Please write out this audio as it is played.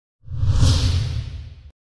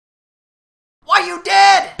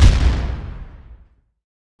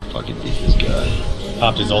fucking beat this guy.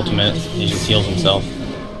 Popped his ultimate. He just heals himself.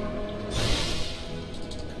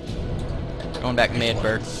 Going back mid,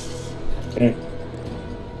 Bert. Okay.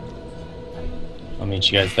 I'll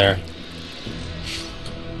meet you guys there.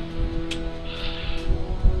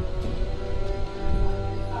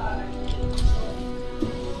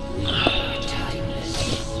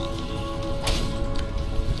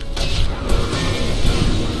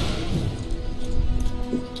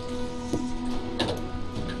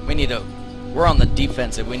 We need to... We're on the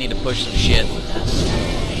defensive. We need to push some shit.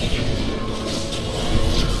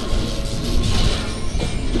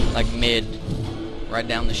 Like mid. Right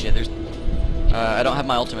down the shit. There's... I don't have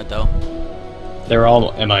my ultimate though. They're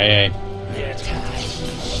all MIA.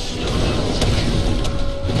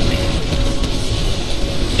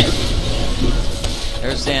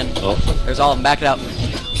 There's Zen. Oh. There's all of them. Back it up.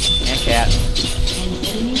 And Cat. An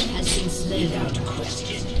enemy has been slain. Without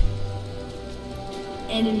question.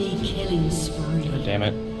 Enemy killing spree. God damn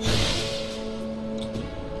it.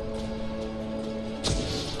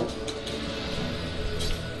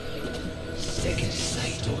 Second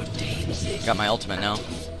sight ordains it. Got my ultimate now.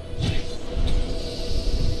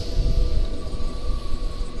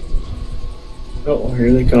 Oh,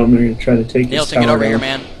 here they come. They're gonna try to take this Nielsen, get tower over here,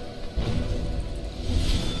 down. man.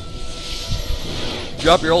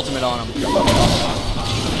 Drop your ultimate on him.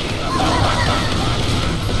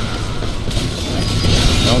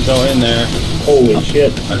 Don't go in there. Holy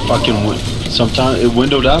shit. I fucking sometimes it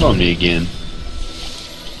windowed out on me again.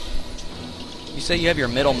 You say you have your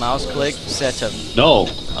middle mouse click set to... No,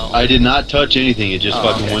 Oh. I did not touch anything. It just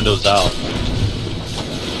fucking okay. windows out.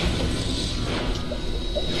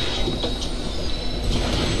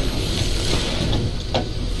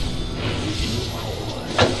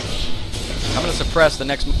 I'm gonna suppress the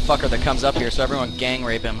next fucker that comes up here so everyone gang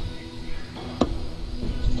rape him.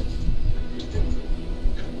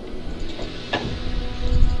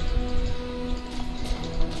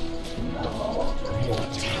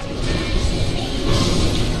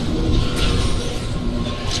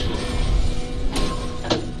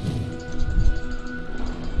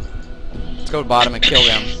 Let's go to bottom and kill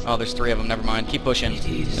them. Oh, there's 3 of them. Never mind. Keep pushing.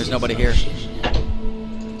 There's nobody here.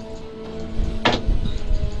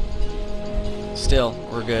 Still,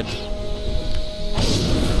 we're good.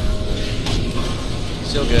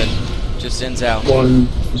 Still good. Just Zin's out.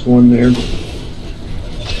 There's one there.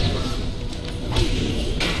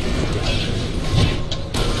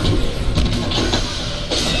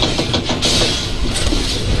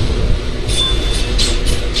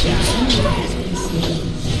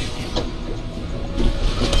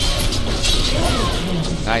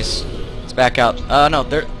 Nice. Let's back out. No,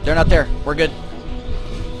 they're not there. We're good.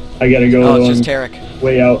 I gotta go. Oh, it's just Taric.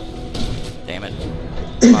 Way out. Damn it.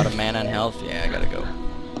 I'm out of mana and health. Yeah, I gotta go.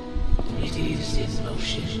 It is in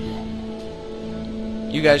motion.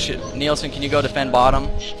 You guys should... Nielsen, can you go defend bottom?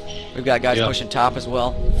 We've got guys Yeah. pushing top as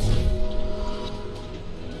well.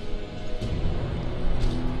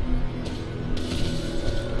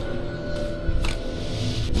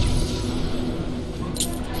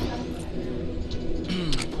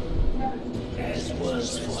 As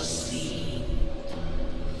was foreseen.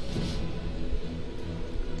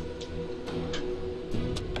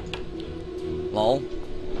 Lol.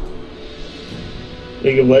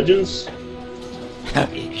 League of Legends? It can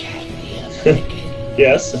be a beacon.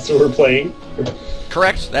 Yes, that's what we're playing.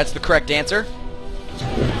 Correct. That's the correct answer.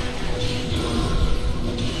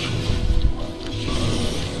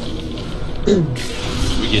 We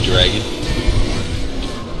get dragon.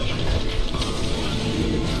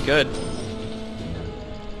 Good.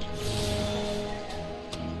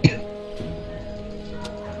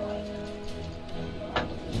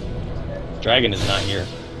 Dragon is not here.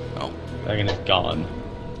 Oh. Dragon is gone.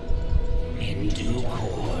 In due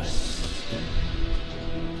course.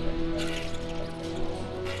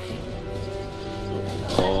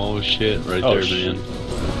 Oh shit! Right Oh, there, shit. man.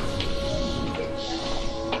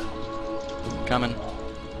 Coming.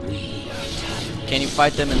 Can you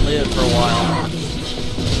fight them and live for a while?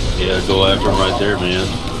 Yeah, go after him right there, man.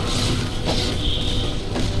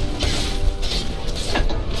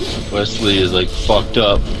 Wesley is like fucked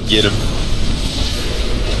up. Get him.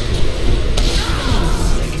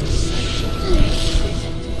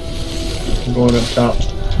 I'm going up top.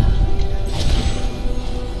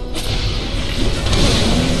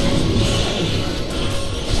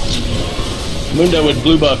 Mundo with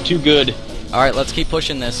blue buff, too good. Alright, let's keep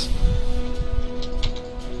pushing this.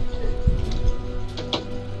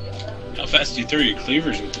 How fast do you throw your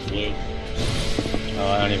cleavers with the blue? Oh,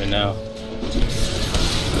 I don't even know.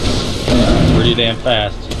 Pretty damn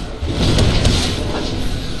fast.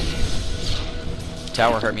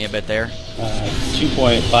 Tower hurt me a bit there.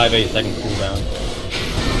 2.58 second cooldown.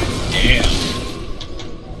 Damn.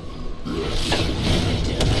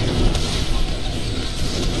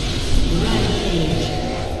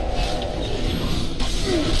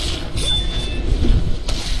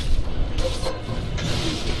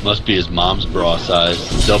 Must be his mom's bra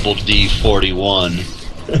size. Double D41.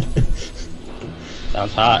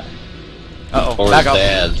 Sounds hot. Uh oh, Or back his up.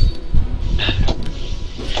 dad.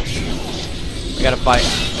 We gotta fight.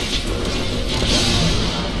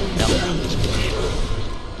 No.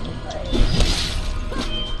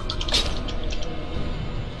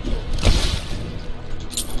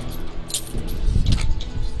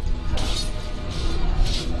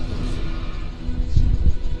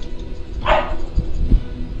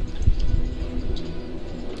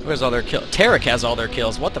 Who has all their kills? Taric has all their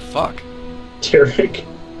kills. What the fuck? Taric.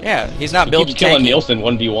 Yeah, he's not He building keeps killing tanky. Nielsen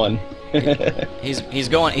 1v1. He's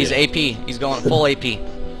going. He's AP. He's going full AP.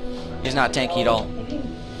 He's not tanky at all.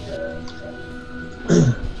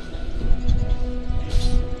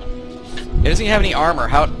 He doesn't even have any armor.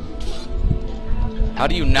 How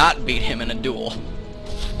do you not beat him in a duel?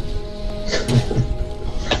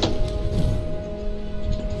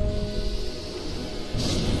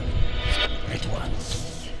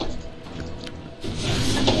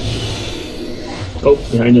 Oh,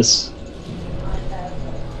 behind us.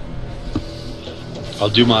 I'll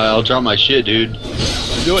drop my shit, dude.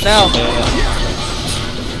 Do it now.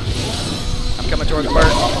 I'm coming towards Bert.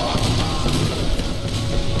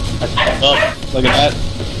 Oh, look at that.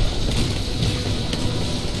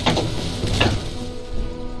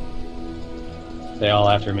 They all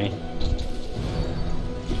after me.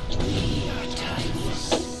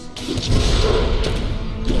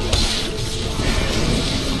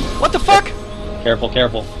 What the fuck? Careful,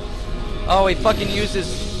 careful. Oh, he fucking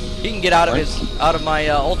uses. He can get out of my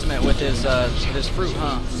ultimate with his fruit,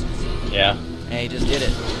 huh? Yeah. Yeah, he just did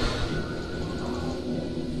it.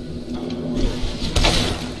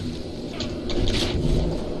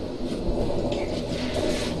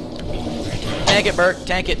 Tank it, Bert.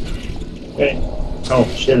 Tank it. Okay. Oh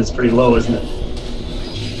shit, it's pretty low, isn't it?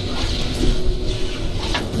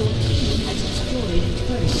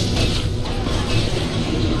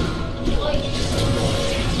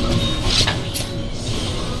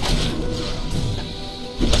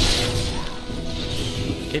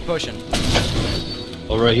 Keep pushing.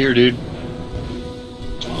 Oh, right here, dude.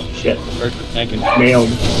 Shit. Thank you. Nailed.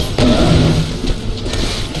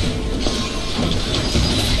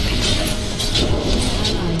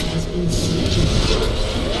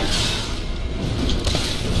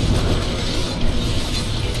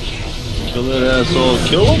 Kill that asshole.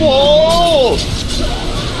 Kill them all!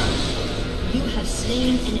 You have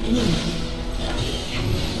slain an enemy.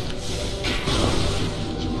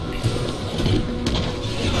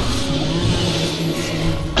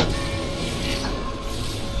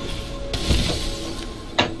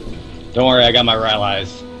 Don't worry, I got my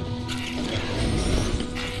Ryze.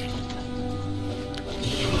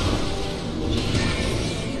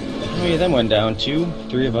 How many of them went down? 2?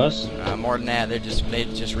 3 of us? More than that. They just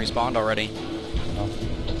respawned already. Oh.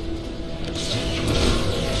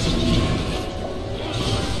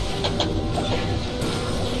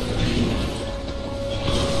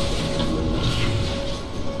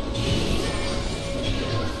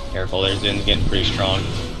 Careful, their Zin's getting pretty strong.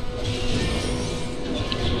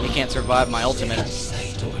 He can't survive my ultimate.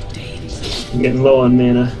 I'm getting low on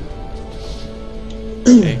mana.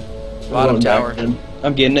 Okay. Bottom Going back tower. then.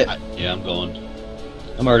 I'm getting it. Yeah, I'm going.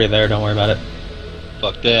 I'm already there, don't worry about it.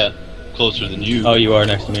 Fuck that. Closer than you. Oh, you are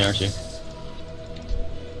next to me, aren't you?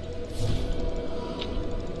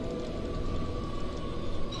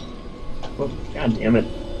 Oh, God damn it.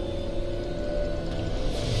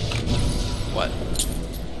 What?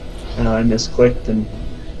 I misclicked and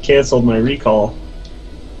canceled my recall.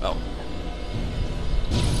 Oh.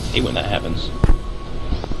 Hate when that happens.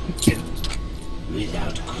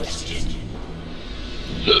 Without question.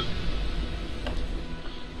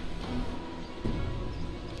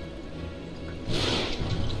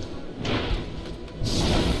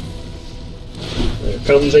 There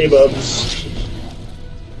comes A-Bubs.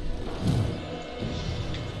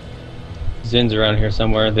 Zin's around here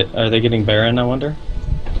somewhere. Are they getting Baron, I wonder?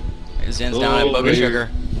 Zin's down at Oh, Booger right Sugar.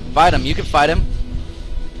 Fight him. You can fight him.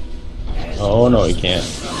 Oh, no, you can't.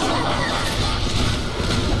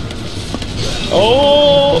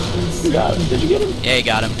 Oh! You got him. Did you get him? Yeah, you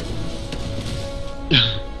got him.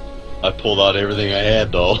 I pulled out everything I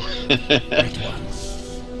had, though.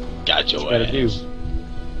 Got your Gotta do. ass.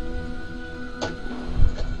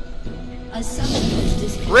 A summoner has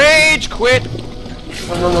disconnected. Rage quit!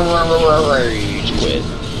 Rage quit.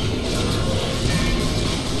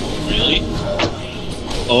 Really?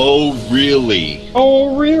 Oh, really?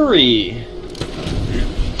 Oh, Riri!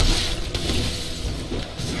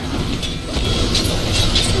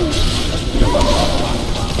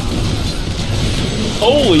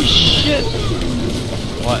 Holy shit!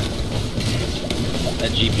 What?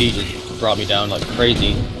 That GP just brought me down like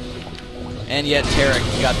crazy. And yet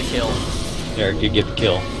Taric got the kill. Taric did get the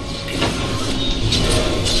kill.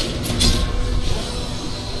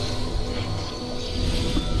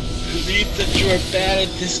 Believe that you are bad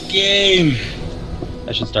at this game.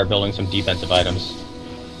 I should start building some defensive items.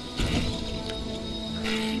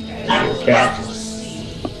 Cat.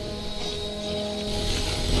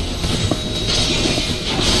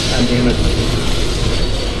 God damn it.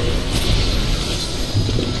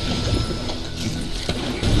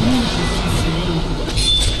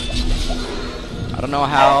 I don't know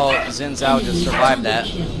how Zhao just survived that.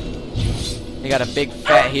 He got a big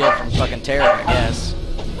fat heal from fucking Taric, I guess.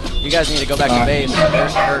 You guys need to go back to base.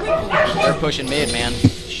 They're pushing mid, man.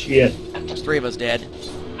 Shit. There's 3 of us dead.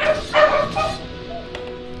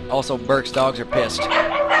 Also, Burke's dogs are pissed.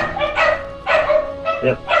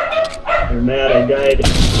 Yep. They're mad I died.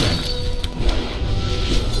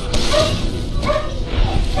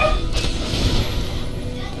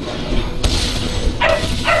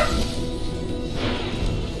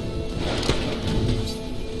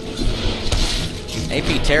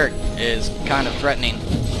 AP Taric is kind of threatening.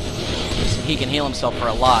 He can heal himself for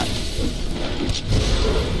a lot.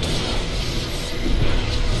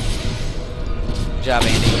 Good job,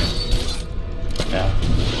 Andy. Yeah.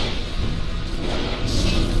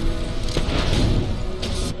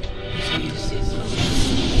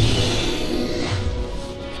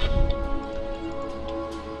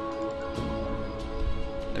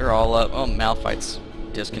 They're all up. Oh, Malphite's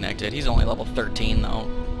disconnected. He's only level 13, though.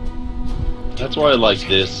 That's why I like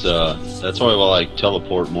this, that's why I like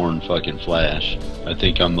teleport more than fucking flash. I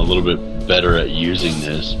think I'm a little bit better at using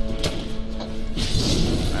this.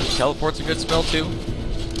 Teleport's a good spell, too.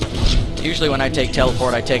 Usually when I take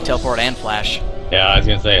teleport and flash. Yeah, I was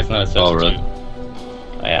gonna say, it's not a substitute. Oh, really?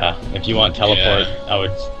 Yeah, if you want teleport, I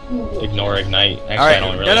would ignore Ignite. Actually, Alright, I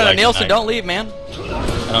don't really no, like Nielsen, Ignite. don't leave, man.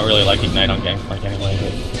 I don't really like Ignite on Gangplank anyway,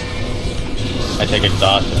 but I take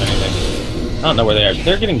Exhaust if anything. I don't know where they are.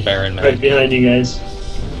 They're getting Baron, man. Right behind you guys.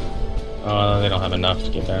 Oh, they don't have enough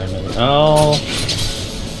to get Baron, maybe. Oh!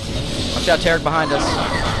 Watch out, Taric behind us.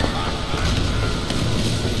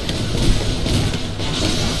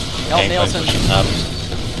 Help Gangplank Nielsen. pushing up.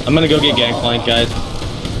 I'm gonna go get Gangplank, guys.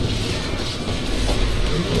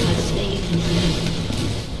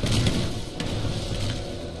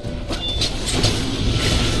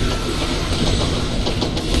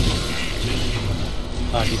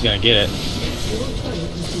 Fuck, he's gonna get it.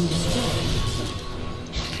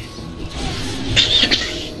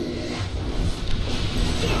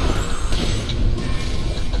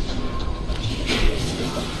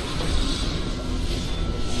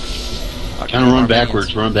 Kind of run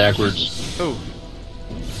backwards, run backwards. Ooh.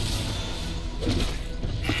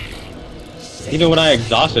 Even when I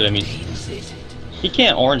exhausted him, he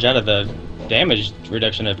can't orange out of the damage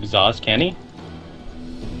reduction of exhaust, can he?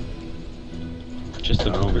 Just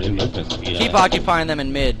the movement speed. Keep occupying them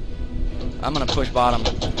in mid. I'm gonna push bottom.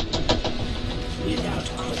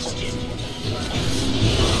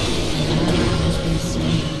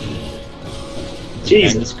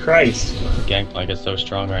 Jesus Christ. Gangplank is so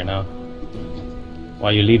strong right now. Why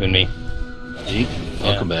are you leaving me? Hey,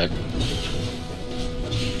 I'll come back.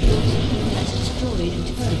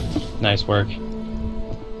 Nice work.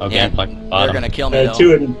 Oh, Yeah, Gangplank they're bottom. gonna kill me though.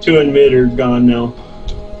 Two in mid are gone now.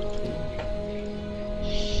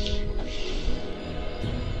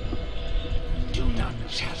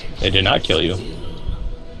 They did not kill you.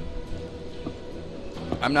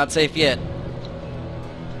 I'm not safe yet.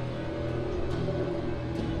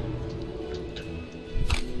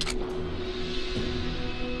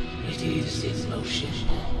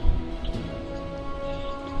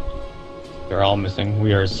 They're all missing.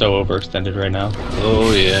 We are so overextended right now.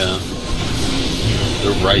 Oh, yeah.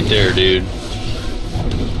 They're right there, dude.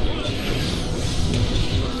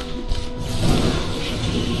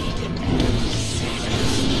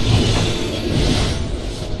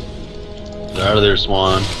 They're out of there,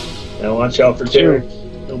 Swan. Now watch out for Taric.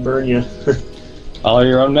 He'll burn you. Follow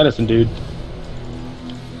your own medicine, dude.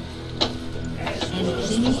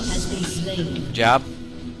 Good job.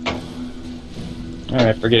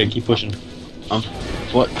 Alright, forget it. Keep pushing.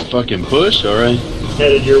 What? Fucking push? Alright.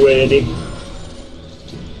 Headed your way, Andy.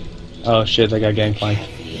 Oh shit, they got Gangplank.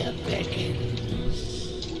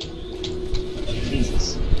 Jesus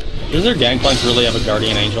Nice. Does their Gangplank really have a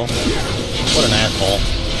Guardian Angel? What an asshole.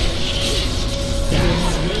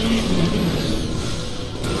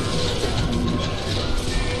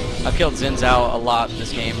 I've killed Zhao a lot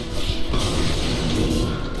this game.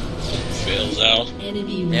 Fails out.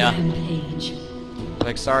 Enemy Yeah. rampage.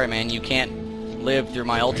 Like, sorry man, you can't live through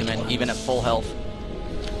my ultimate even at full health.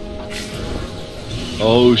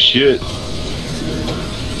 Oh shit.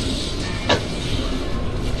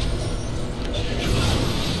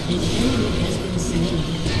 An enemy has been slain.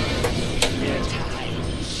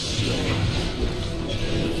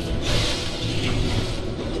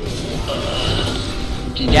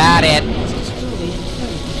 Got it.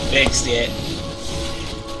 Fixed it.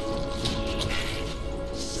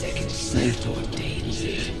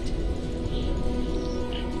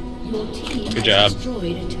 Your team Good has job.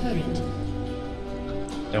 destroyed a turret.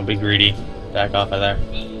 Don't be greedy. Back off of there.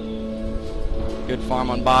 Good farm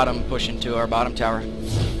on bottom, pushing to our bottom tower.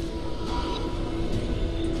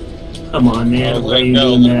 Come on, man. Oh, Why let are him you go,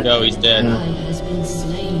 doing let him that? go, he's dead. Yeah. Ally has been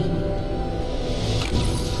slain.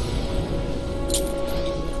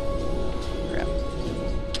 Crap.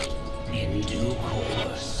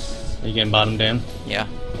 Are you getting bottom down? Yeah.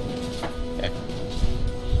 Okay.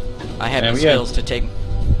 I have Yeah, the we got- skills to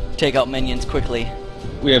take out minions quickly.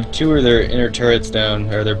 We have 2 of their inner turrets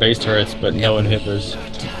down, or their base turrets, but no inhibitors.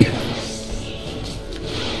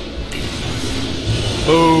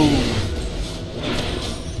 Boom!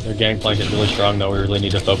 Their Gangplank is really strong though, we really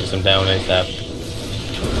need to focus them down ASAP.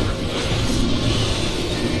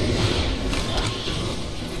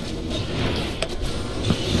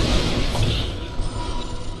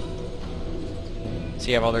 So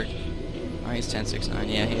you have all their... Oh, he's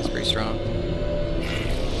 10-6-9. Yeah, he is pretty strong.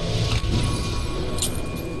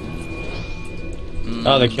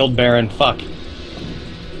 Oh, they killed Baron, fuck.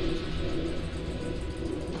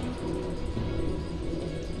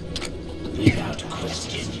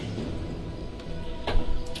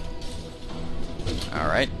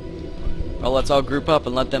 Alright. Well, let's all group up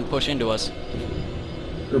and let them push into us.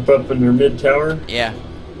 Group up in their mid tower. Yeah.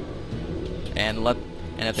 And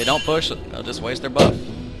if they don't push, they'll just waste their buff.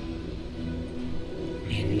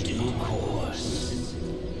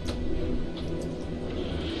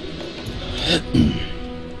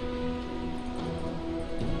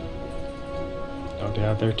 Don't get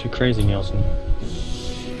out there too crazy, Nielsen.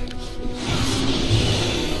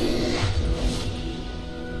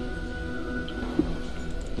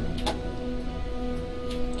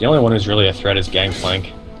 The only one who's really a threat is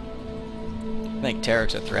Gangplank. I think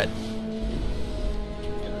Taric's a threat.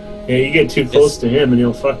 Yeah, you get too close to him and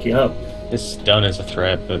he'll fuck you up. This stun is a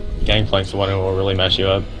threat, but Gangplank's the one who will really mess you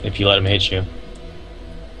up if you let him hit you.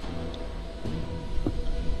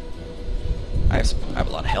 I have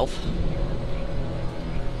a lot of health.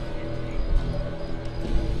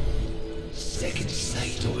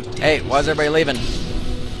 Hey, why is everybody leaving?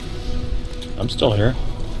 I'm still here.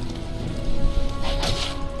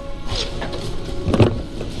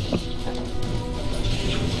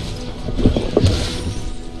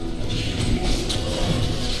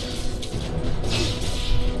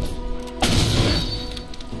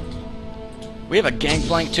 We have a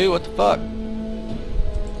Gangplank too, what the fuck?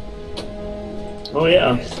 Oh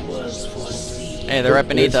yeah. Hey, they're right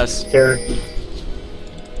beneath us. Taric.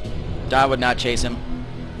 I would not chase him.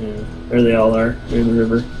 Yeah, there they all are. They're in the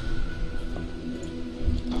river.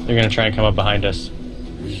 They're gonna try and come up behind us.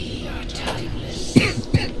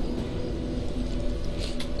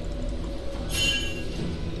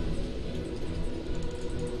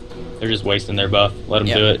 They're just wasting their buff. Let them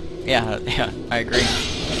Yep. do it. Yeah, yeah, I agree.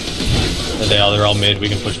 They're all mid. We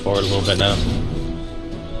can push forward a little bit now.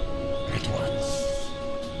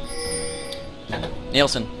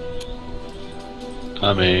 Nielsen.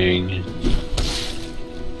 Coming.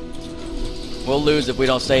 We'll lose if we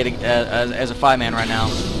don't stay as a 5-man right now.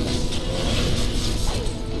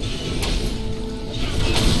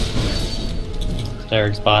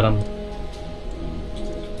 Taric's bottom.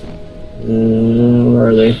 Where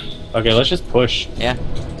are they? Okay, let's just push. Yeah.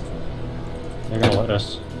 They're gonna let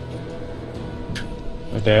us.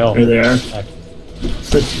 Like they all. There they are. Back.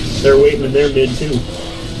 They're waiting in their mid too.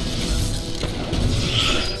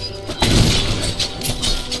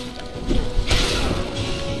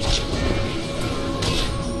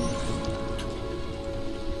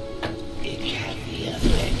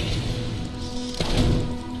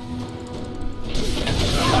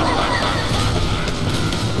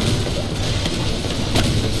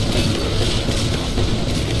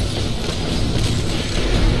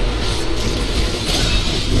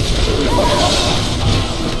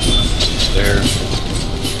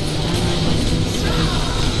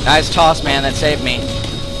 Nice toss, man. That saved me.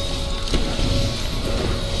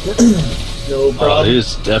 No problem.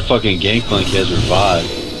 That fucking Gangplank has revived.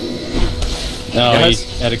 No, Yes.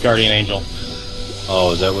 he had a Guardian Angel.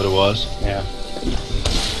 Oh, is that what it was? Yeah.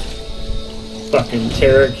 Fucking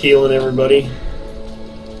Taric healing everybody.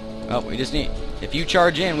 Oh, we just need. If you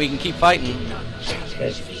charge in, we can keep fighting.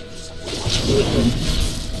 Okay.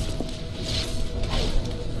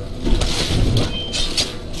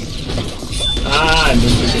 Ah, I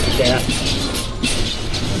missed the cat.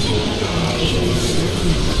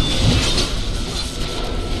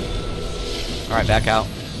 Alright, back out.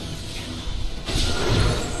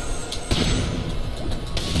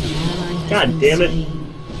 God damn it.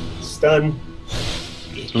 Stun.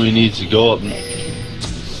 So he needs to go up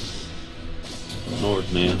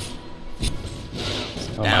north, man.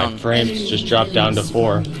 Oh, Down. my frames just dropped down to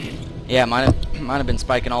 4. Yeah, mine have been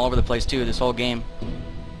spiking all over the place too this whole game.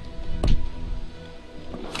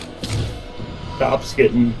 Top's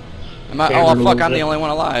getting. Oh hammered a fuck, little I'm the bit. only one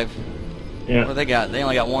alive. Yeah. What they got? They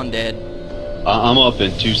only got one dead. I'm up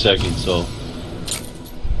in 2 seconds, so.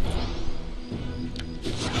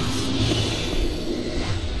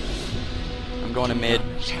 I'm going to mid.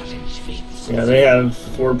 Yeah, they have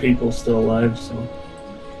 4 people still alive, so.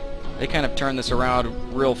 They kind of turned this around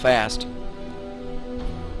real fast.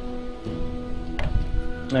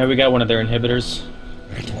 Now we got one of their inhibitors.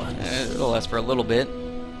 It'll last for a little bit.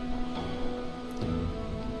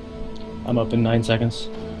 I'm up in 9 seconds.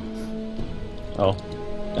 Oh.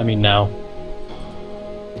 I mean now.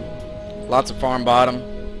 Lots of farm bottom.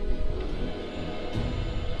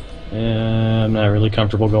 I'm not really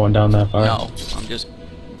comfortable going down that far. No, I'm just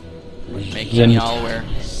making Zen- y'all aware.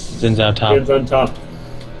 Zin's out top. Kids on top.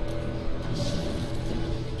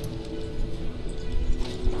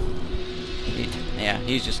 Yeah,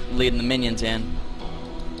 he's just leading the minions in.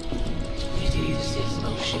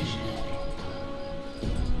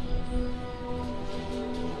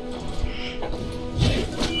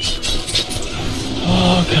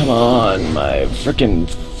 Oh, come on, my frickin'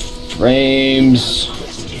 frames.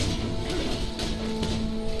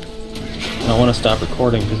 I want to stop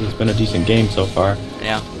recording because it's been a decent game so far.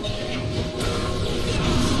 Yeah.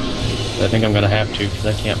 But I think I'm gonna have to because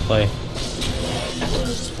I can't play.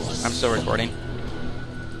 I'm still recording.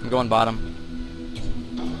 I'm going bottom.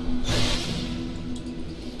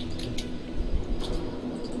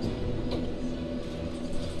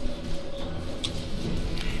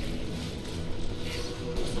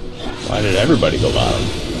 Why did everybody go bottom?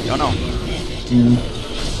 Don't know.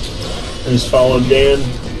 I just followed Dan.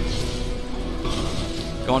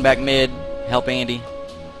 Going back mid. Help Andy.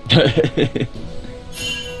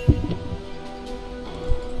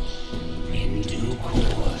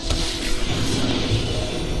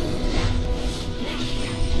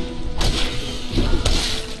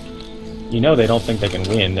 You know they don't think they can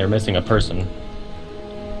win. They're missing a person.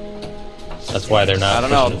 That's why they're not. I don't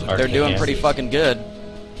pushing as know. hard They're as they doing can. pretty fucking good.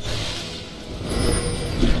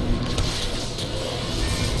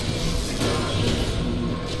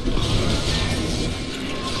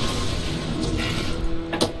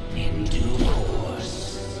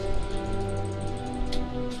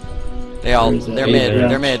 They're Hey, mid. they're-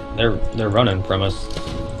 They're mid. They're running from us.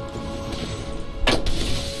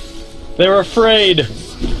 They're afraid.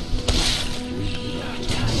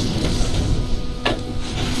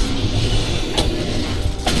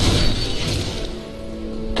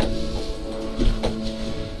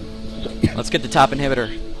 Let's get the top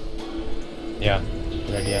inhibitor. Yeah,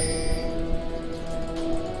 good idea.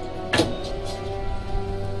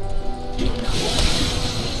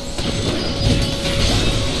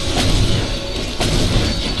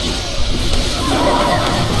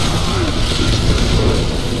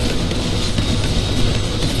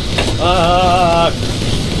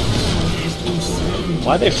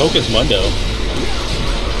 Why'd they focus Mundo?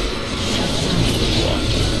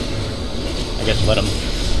 I guess let him.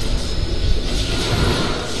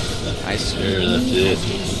 Nice. There, that's it.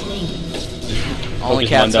 Only Focus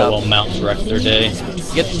cats Mundo up. will mounts wreck their day.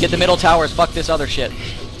 Get the middle towers. Fuck this other shit.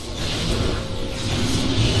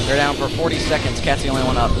 They're down for 40 seconds. Cat's the only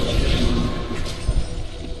one up.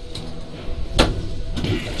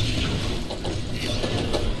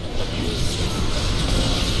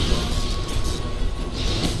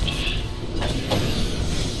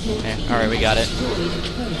 Okay, alright, we got it.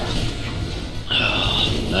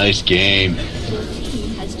 Nice game.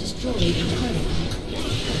 Has destroyed a turret.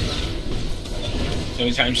 How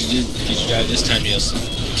many times did you die this time, Nielsen?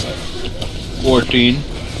 14.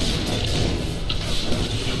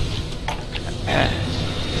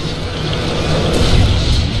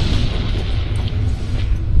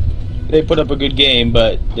 They put up a good game,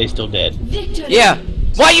 but they still dead. Victory. Yeah!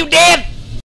 Why you dead?